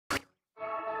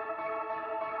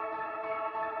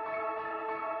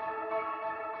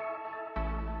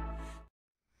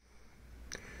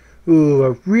Ooh,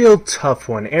 a real tough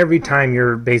one. Every time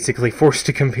you're basically forced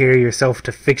to compare yourself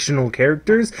to fictional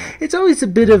characters, it's always a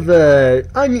bit of a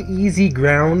uneasy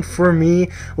ground for me,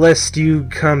 lest you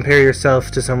compare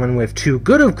yourself to someone with too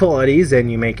good of qualities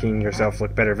and you making yourself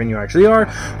look better than you actually are,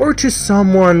 or to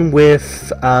someone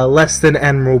with less than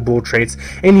admirable traits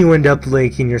and you end up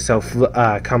making yourself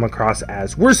come across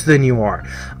as worse than you are.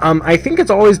 I think it's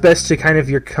always best to kind of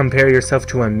compare yourself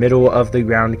to a middle of the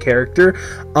ground character,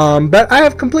 but I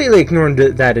have completely ignored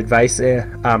that advice,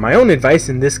 my own advice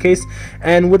in this case,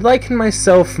 and would liken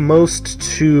myself most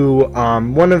to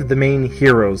one of the main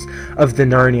heroes of the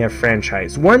Narnia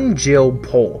franchise, one Jill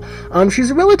Pole.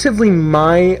 She's relatively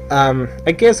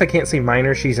I guess I can't say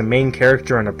minor, she's a main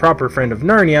character and a proper friend of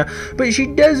Narnia, but she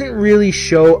doesn't really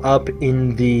show up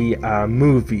in the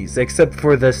movies, except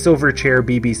for the Silverchair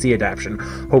BBC adaptation.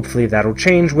 Hopefully that'll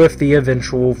change with the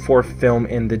eventual fourth film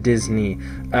in the Disney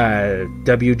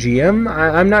WGM.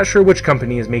 I'm not sure which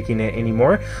company is making it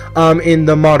anymore, in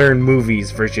the modern movies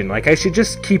version. Like, I should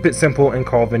just keep it simple and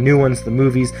call the new ones the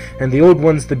movies and the old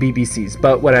ones the BBCs,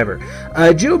 but whatever.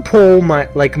 Jill Pole,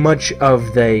 like much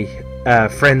of the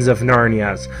Friends of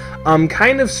Narnia's,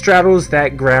 kind of straddles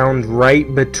that ground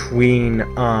right between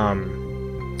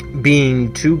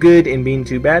being too good and being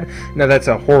too bad. Now that's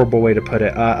a horrible way to put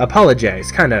it.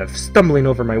 Apologize, kind of stumbling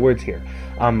over my words here.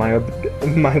 My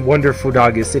wonderful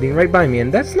dog is sitting right by me,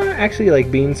 and that's not actually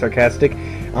like being sarcastic.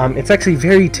 It's actually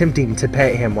very tempting to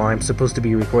pet him while I'm supposed to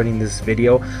be recording this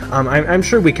video. I'm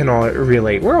sure we can all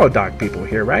relate. We're all dog people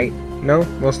here, right? No?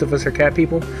 Most of us are cat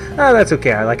people? That's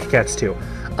okay, I like cats too.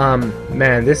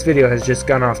 Man, this video has just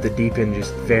gone off the deep end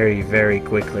just very, very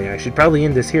quickly. I should probably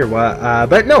end this here,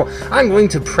 but no, I'm going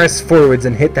to press forwards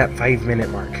and hit that 5-minute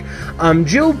mark.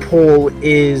 Jill Pole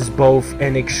is both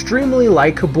an extremely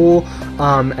likable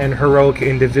and heroic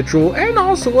individual, and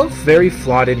also a very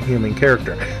flawed and human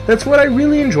character. That's what I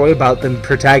really enjoy about the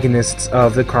protagonists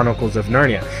of the Chronicles of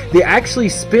Narnia. They actually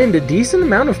spend a decent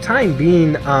amount of time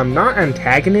being not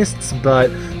antagonists, but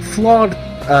flawed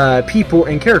people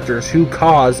and characters who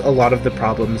cause a lot of the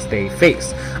problems they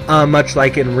face. Much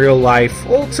like in real life,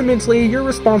 ultimately you're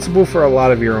responsible for a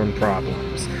lot of your own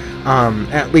problems.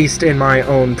 At least in my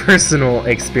own personal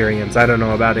experience. I don't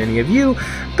know about any of you,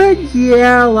 but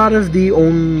yeah, a lot of the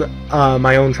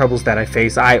my own troubles that I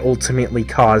face, I ultimately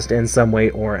caused in some way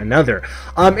or another.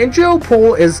 And Jill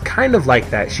Pole is kind of like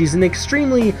that. She's an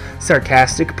extremely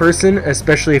sarcastic person,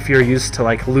 especially if you're used to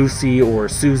like Lucy or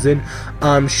Susan.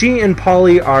 She and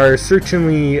Polly are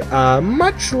certainly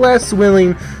much less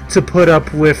willing to put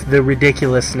up with the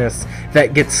ridiculousness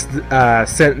that gets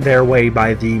sent their way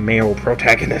by the male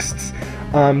protagonists.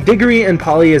 Diggory and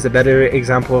Polly is a better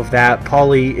example of that.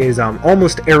 Polly is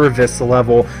almost Aravis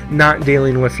level, not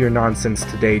dealing with your nonsense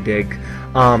today, Dig.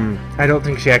 I don't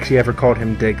think she actually ever called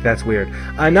him Dig, that's weird.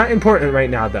 Not important right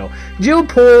now, though. Jill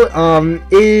Pole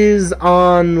is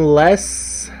on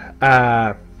less...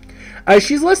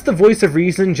 she's less the voice of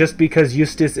reason, just because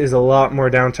Eustace is a lot more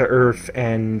down-to-earth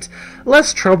and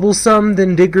less troublesome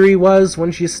than Diggory was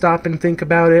once you stop and think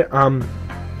about it.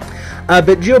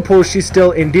 But Jill Pole, she's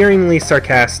still endearingly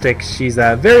sarcastic. She's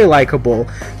very likable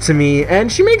to me,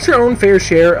 and she makes her own fair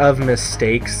share of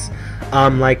mistakes.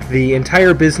 Like the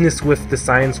entire business with the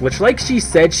signs, which, like she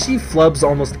said, she flubs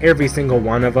almost every single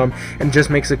one of them and just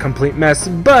makes a complete mess.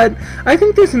 But I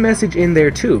think there's a message in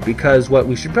there too, because what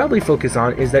we should probably focus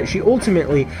on is that she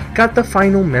ultimately got the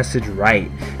final message right.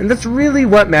 And that's really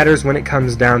what matters when it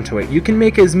comes down to it. You can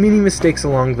make as many mistakes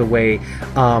along the way,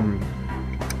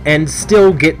 and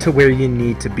still get to where you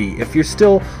need to be. If you're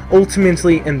still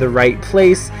ultimately in the right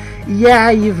place, yeah,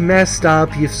 you've messed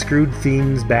up, you've screwed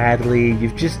things badly,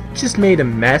 you've just made a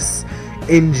mess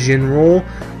in general,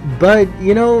 but,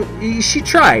 you know, she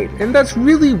tried, and that's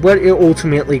really what it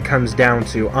ultimately comes down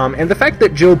to. And the fact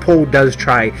that Jill Pole does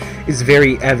try is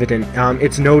very evident.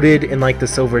 It's noted in, like, the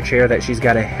Silverchair that she's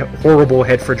got a horrible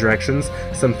head for directions,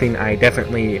 something I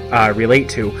definitely relate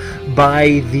to.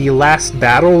 By the last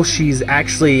battle, she's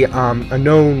actually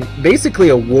basically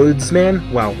a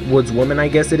woodsman, well, woodswoman I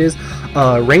guess it is,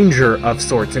 a ranger of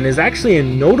sorts, and is actually a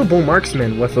notable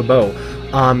marksman with a bow.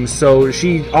 So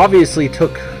she obviously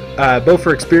took both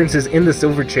her experiences in the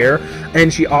Silverchair,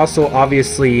 and she also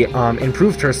obviously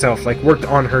improved herself, like worked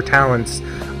on her talents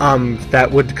that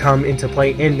would come into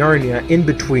play in Narnia in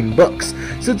between books.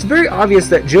 So it's very obvious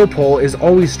that Jill Pole is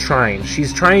always trying.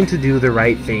 She's trying to do the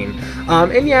right thing.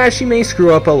 And yeah, she may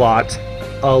screw up a lot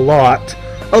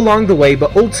along the way,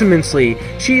 but ultimately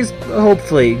she's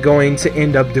hopefully going to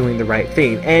end up doing the right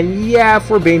thing. And yeah, if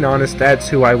we're being honest, that's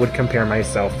who I would compare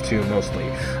myself to mostly.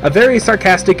 A very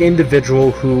sarcastic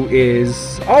individual who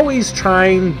is always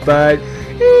trying, but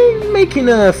making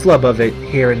a flub of it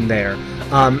here and there.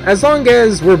 As long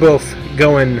as we're both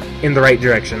going in the right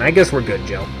direction, I guess we're good,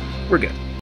 Jill. We're good.